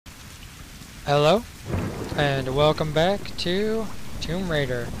Hello, and welcome back to Tomb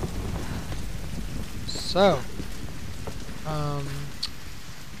Raider. So,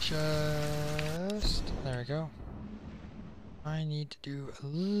 there we go. I need to do a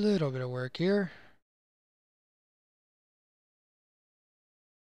little bit of work here.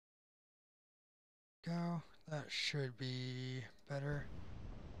 Go, that should be better.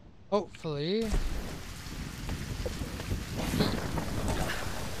 Hopefully.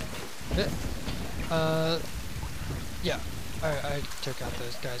 Yeah, I took out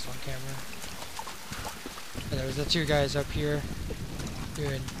those guys on camera. And there was the two guys up here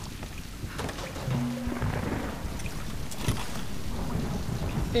doing.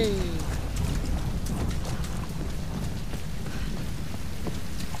 Hey.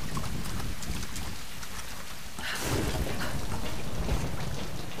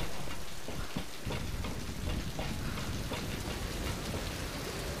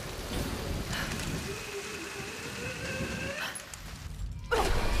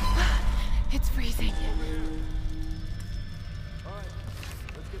 It's freezing. Alright,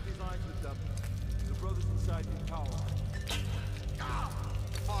 let's get these lines hooked up. The brothers inside the tower. Ah!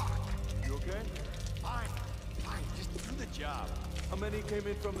 Fuck! You okay? Fine. Just do the job. How many came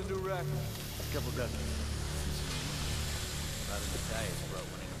in from the new rack? A couple dozen. Rather Matthias brought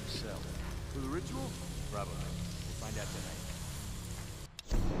one in himself. For the ritual? Probably. We'll find out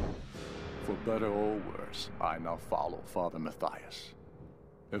tonight. For better or worse, I now follow Father Matthias.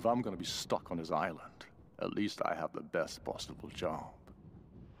 If I'm gonna be stuck on his island, at least I have the best possible job.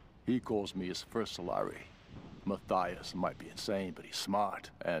 He calls me his first Solari. Matthias might be insane, but he's smart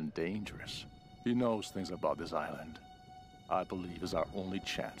and dangerous. He knows things about this island. I believe is our only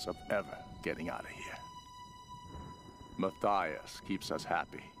chance of ever getting out of here. Matthias keeps us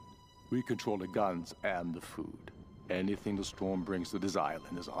happy. We control the guns and the food. Anything the storm brings to this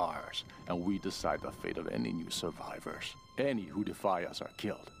island is ours, and we decide the fate of any new survivors. Any who defy us are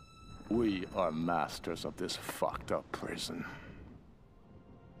killed. We are masters of this fucked up prison.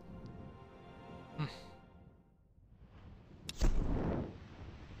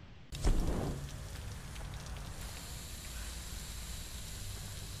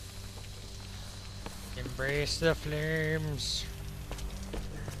 Embrace the flames.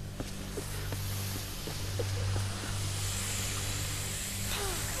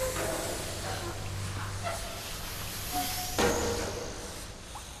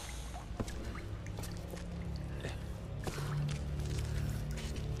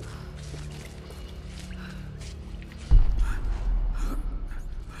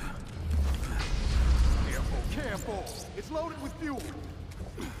 Careful! It's loaded with fuel!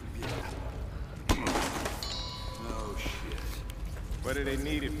 Oh, shit. What do they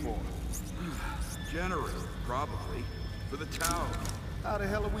need it for? Generator, probably. For the tower. How the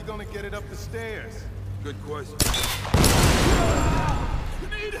hell are we gonna get it up the stairs? Good question.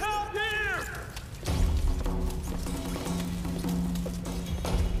 Need help here!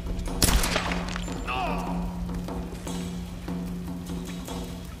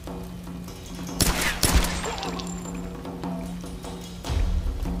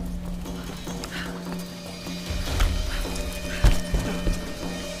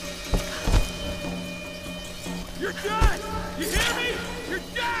 You're done! You hear me? You're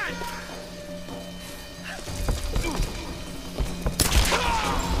done!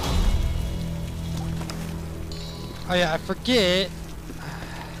 Oh yeah, I forget.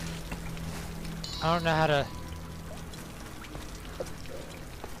 I don't know how to.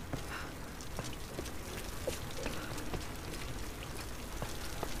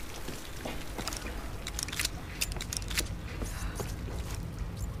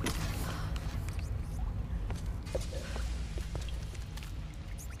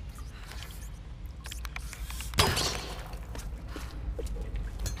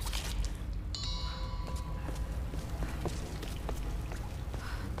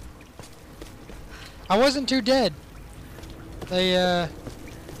 I wasn't too dead. They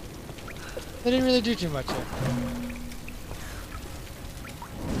didn't really do too much there.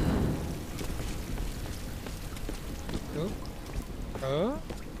 Oh. Oh.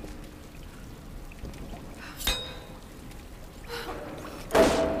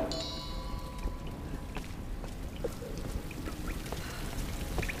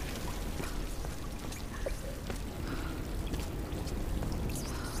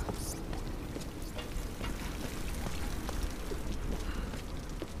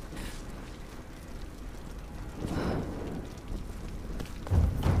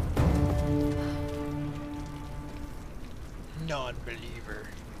 Non-believer.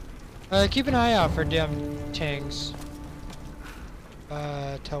 Keep an eye out for them tanks.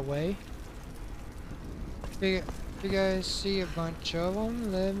 Taway. If you guys see a bunch of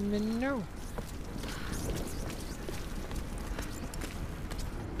them, let me know.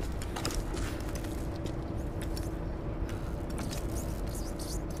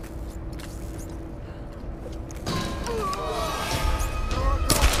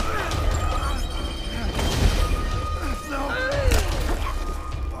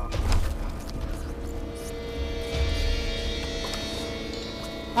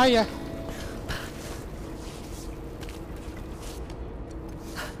 Hiya.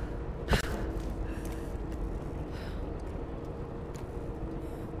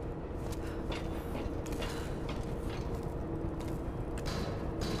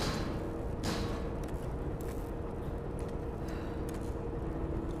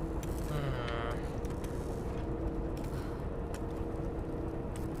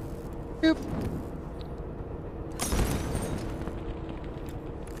 Boop.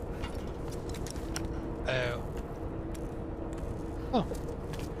 Oh. Oh.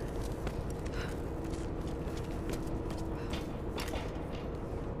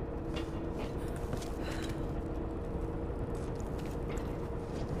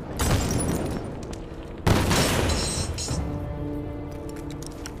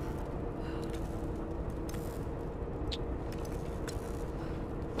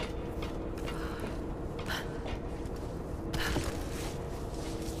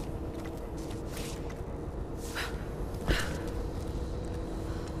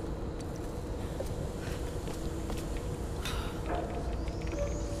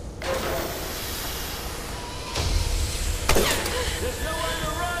 There's nowhere to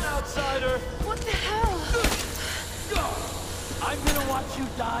run, outsider! What the hell? I'm gonna watch you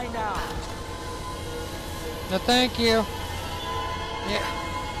die now. No, thank you. Yeah.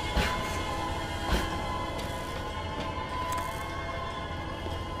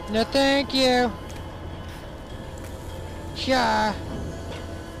 No, thank you. Yeah.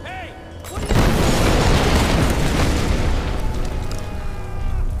 Hey!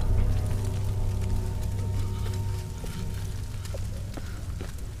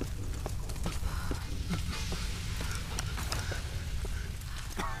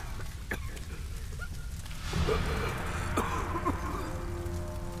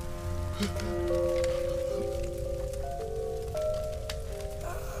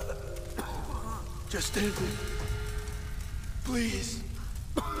 Just end it. Please.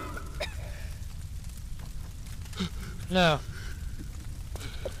 No.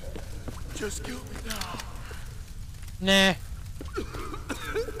 Just kill me now. Nah.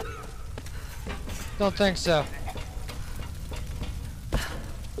 Don't think so.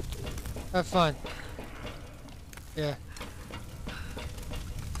 Have fun. Yeah.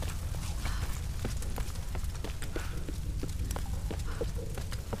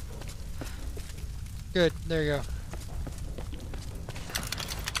 Good, there you go.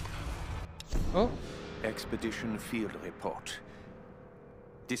 Oh, Expedition Field Report.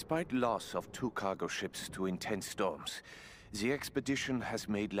 Despite loss of 2 cargo ships to intense storms, the expedition has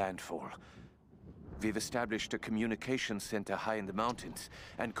made landfall. We've established a communications center high in the mountains,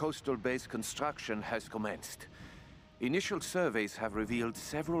 and coastal base construction has commenced. Initial surveys have revealed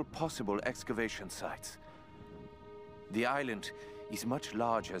several possible excavation sites. The island is much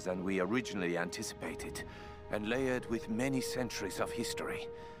larger than we originally anticipated, and layered with many centuries of history.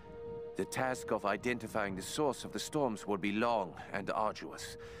 The task of identifying the source of the storms will be long and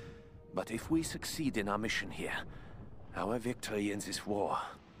arduous. But if we succeed in our mission here, our victory in this war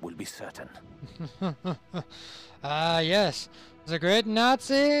will be certain. yes. The great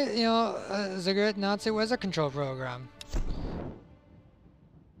Nazi, the great Nazi weather control program.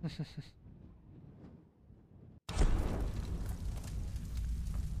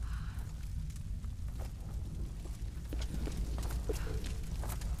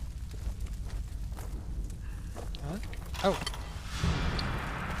 Huh? Oh.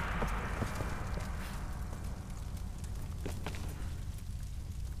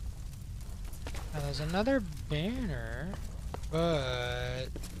 Now there's another banner, but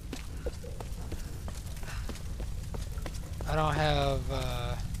I don't have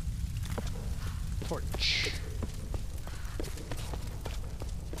torch.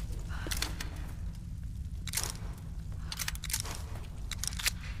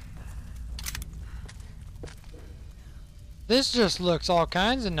 This just looks all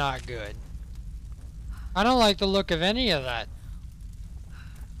kinds of not good. I don't like the look of any of that.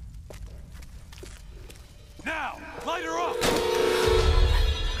 Now, light her up!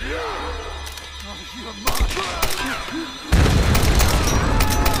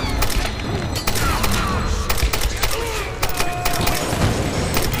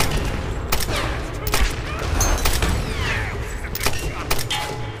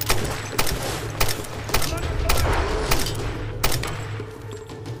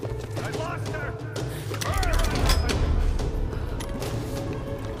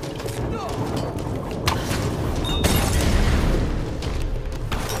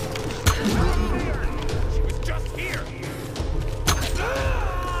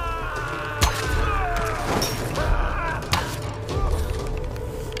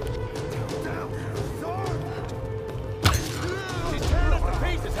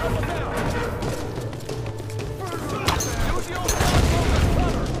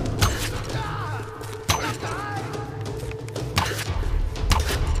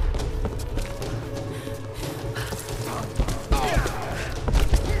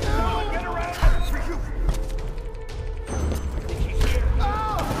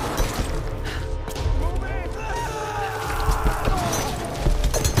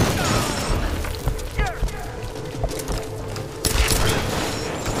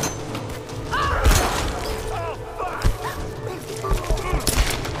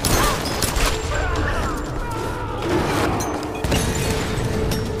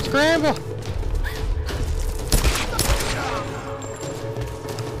 Scramble!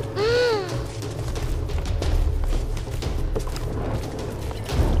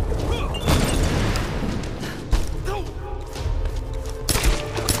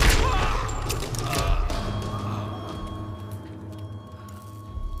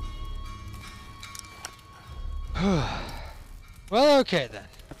 Well, okay then.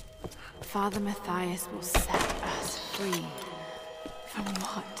 Father Matthias will set us free. From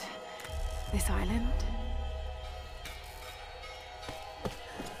what? This island?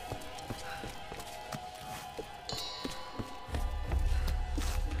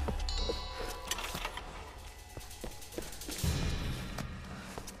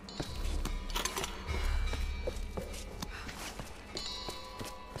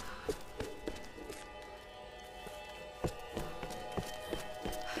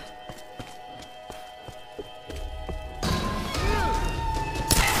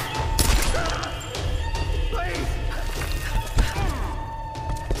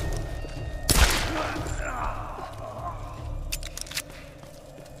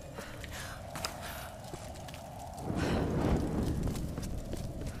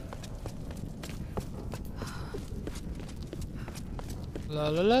 La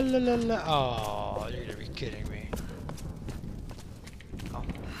la la la la la. Oh, you're gonna be kidding me. Oh.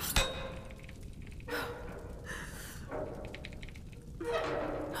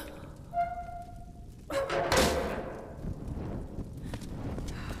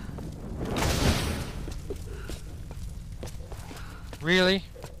 Really?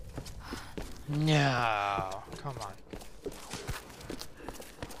 No. Come on.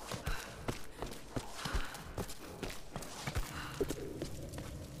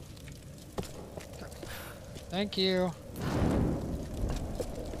 Thank you.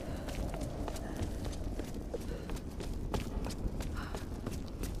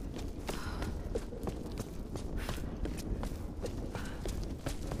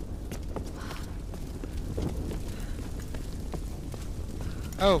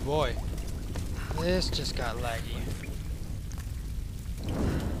 Oh boy. This just got laggy.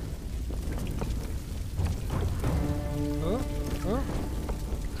 Oh, oh.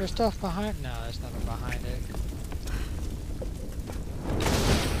 There's stuff behind. No, there's nothing behind it.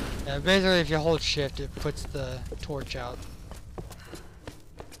 Yeah, basically if you hold shift it puts the torch out.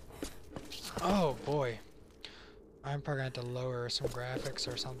 Oh boy. I'm probably going to have to lower some graphics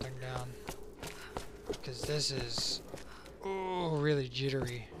or something down. Because this is really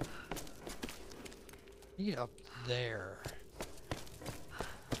jittery. Get up there.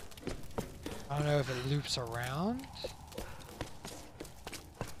 I don't know if it loops around.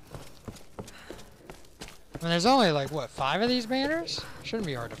 I mean, there's only like, what, 5 of these banners? Shouldn't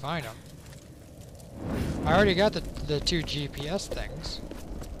be hard to find them. I already got the 2 GPS things.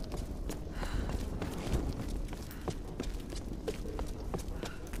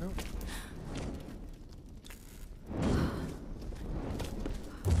 Oh.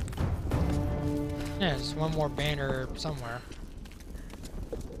 Yeah, there's one more banner somewhere.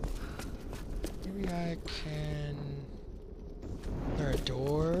 Maybe I can... Is there a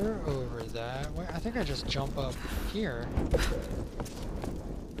door over that? Wait, I think I just jump up here.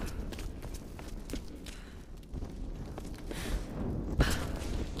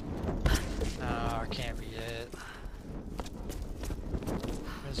 No, it can't be it.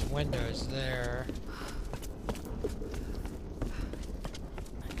 There's windows there.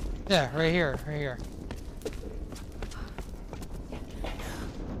 Yeah, right here, right here.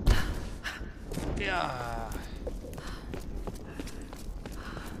 Yeah.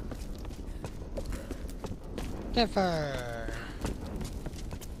 Campfire.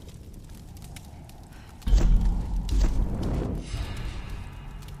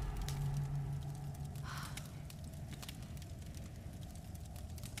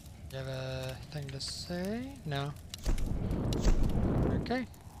 You have a thing to say? No. Okay.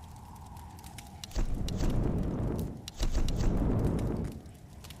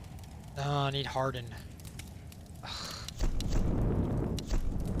 Oh, I need harden.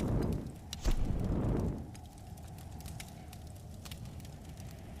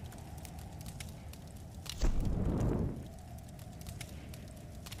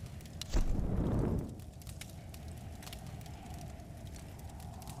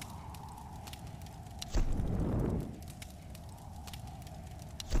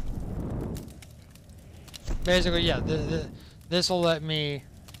 Basically, yeah, this will let me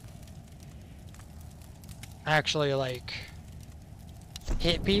actually, like,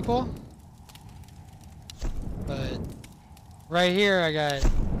 hit people. But right here, I got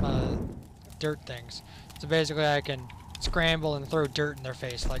dirt things. So basically, I can scramble and throw dirt in their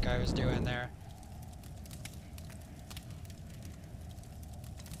face like I was doing there.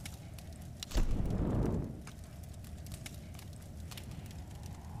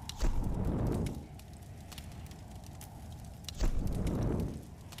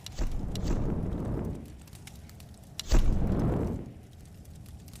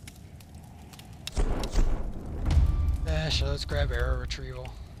 So let's grab arrow retrieval.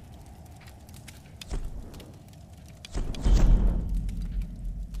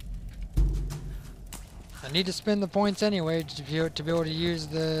 I need to spend the points anyway to be able to use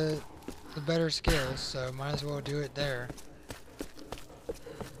the better skills, so might as well do it there.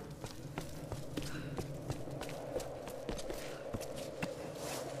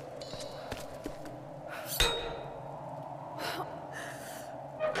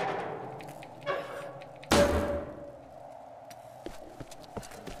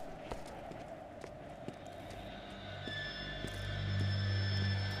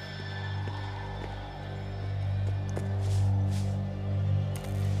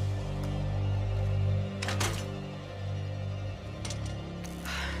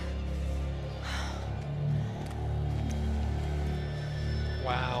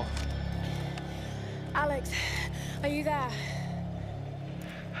 Wow. Alex, are you there?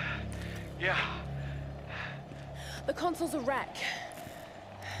 Yeah. The console's a wreck.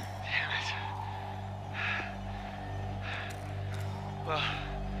 Damn it. Well,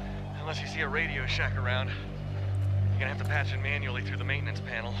 unless you see a Radio Shack around, you're gonna have to patch it manually through the maintenance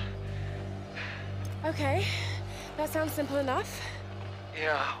panel. Okay, that sounds simple enough.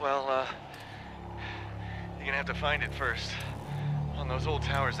 Yeah, well, you're gonna have to find it first. On those old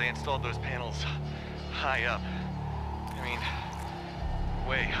towers, they installed those panels high up. I mean,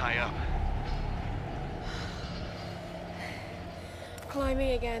 way high up.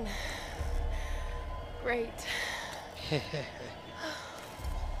 Climbing again. Great.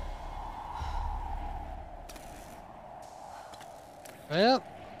 Well.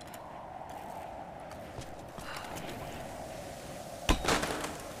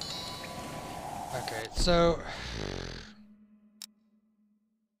 Okay, so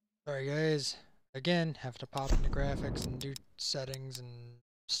sorry guys, again, have to pop into graphics and do settings and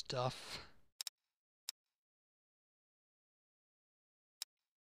stuff.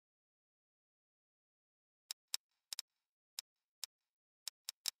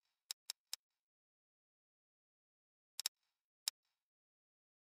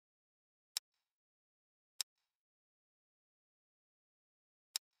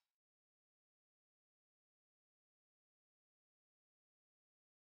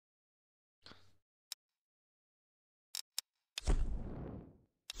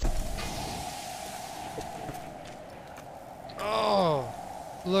 Oh,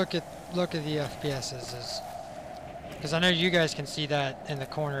 look at the FPSs, because I know you guys can see that in the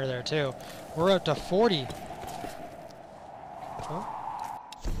corner there too. We're up to 40. Oh.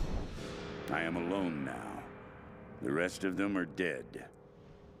 I am alone now. The rest of them are dead.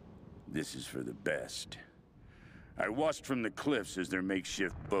 This is for the best. I watched from the cliffs as their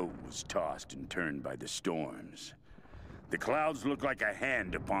makeshift boat was tossed and turned by the storms. The clouds looked like a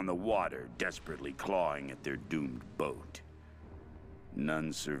hand upon the water, desperately clawing at their doomed boat.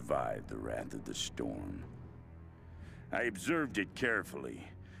 None survived the wrath of the storm. I observed it carefully.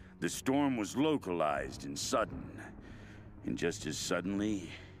 The storm was localized and sudden. And just as suddenly,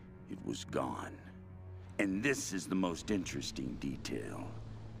 it was gone. And this is the most interesting detail.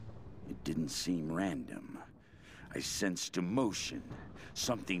 It didn't seem random. I sensed emotion,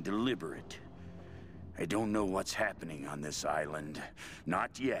 something deliberate. I don't know what's happening on this island.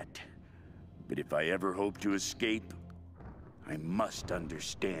 Not yet. But if I ever hope to escape, I must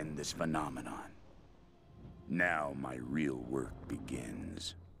understand this phenomenon. Now my real work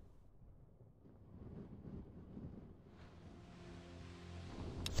begins.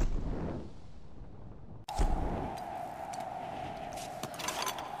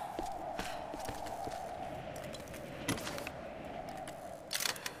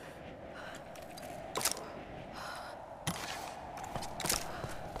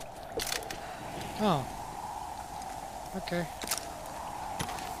 Oh. Okay.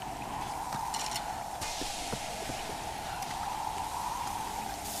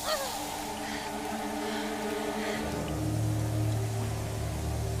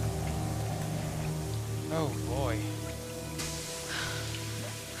 Oh boy.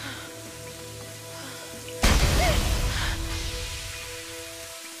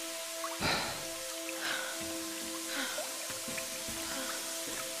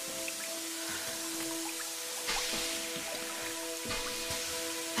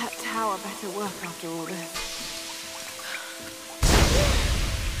 That tower better work after all this.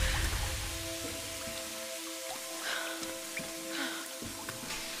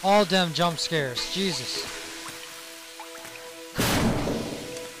 All them jump scares. Jesus.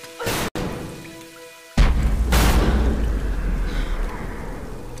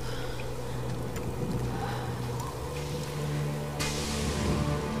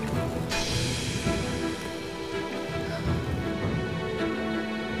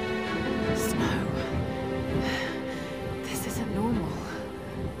 Snow. This isn't normal.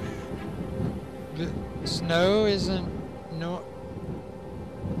 Snow isn't no.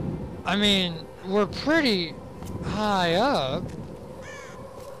 I mean, we're pretty high up.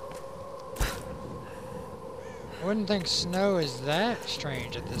 I wouldn't think snow is that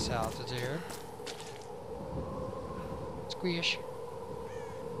strange at this altitude. Squish.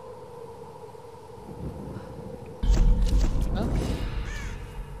 Huh?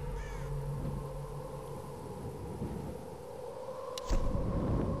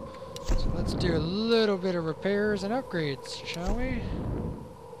 So let's do a little bit of repairs and upgrades, shall we?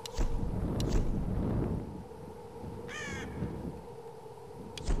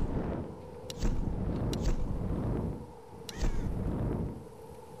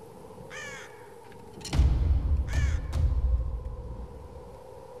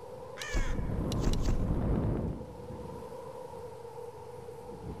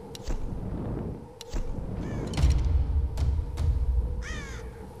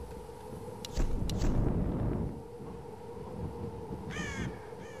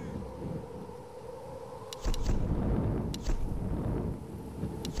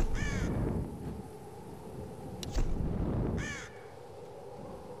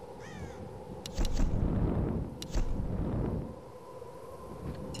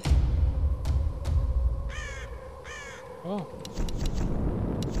 Oh.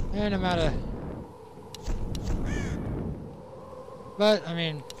 And I'm out of... But, I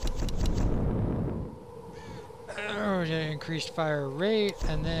mean... Oh, increased fire rate,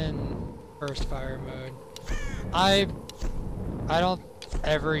 and then burst fire mode. I don't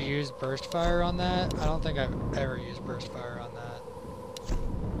ever use burst fire on that. I don't think I've ever used burst fire on that.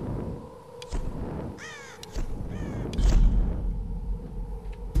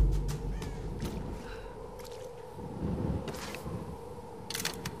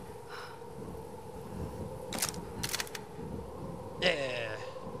 Yeah.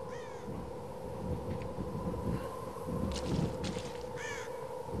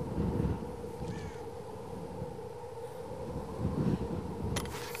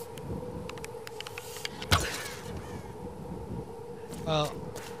 Well,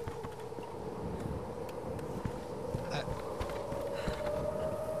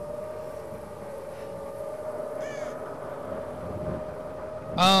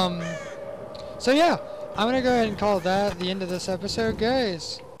 so yeah, I'm gonna go ahead and call that the end of this episode,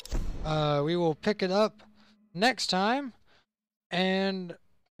 guys. We will pick it up next time, and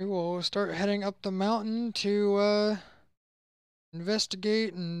we will start heading up the mountain to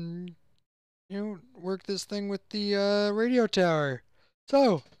investigate and work this thing with the radio tower.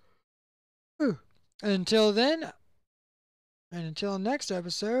 So, until then, and until next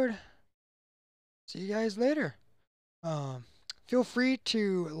episode, see you guys later. Feel free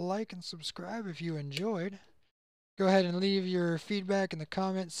to like and subscribe if you enjoyed. Go ahead and leave your feedback in the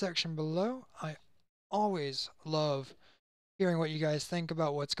comments section below. I always love hearing what you guys think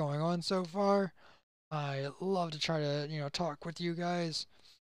about what's going on so far. I love to try to, talk with you guys.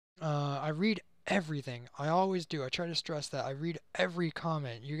 I read everything. I always do. I try to stress that. I read every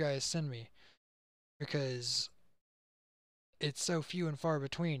comment you guys send me because it's so few and far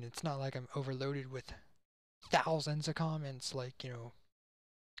between. It's not like I'm overloaded with thousands of comments like,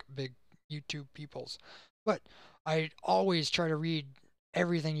 big YouTube peoples. But I always try to read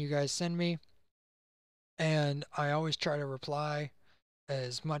everything you guys send me, and I always try to reply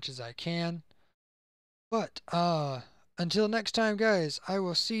as much as I can. But until next time, guys, I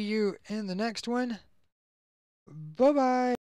will see you in the next one. Bye-bye.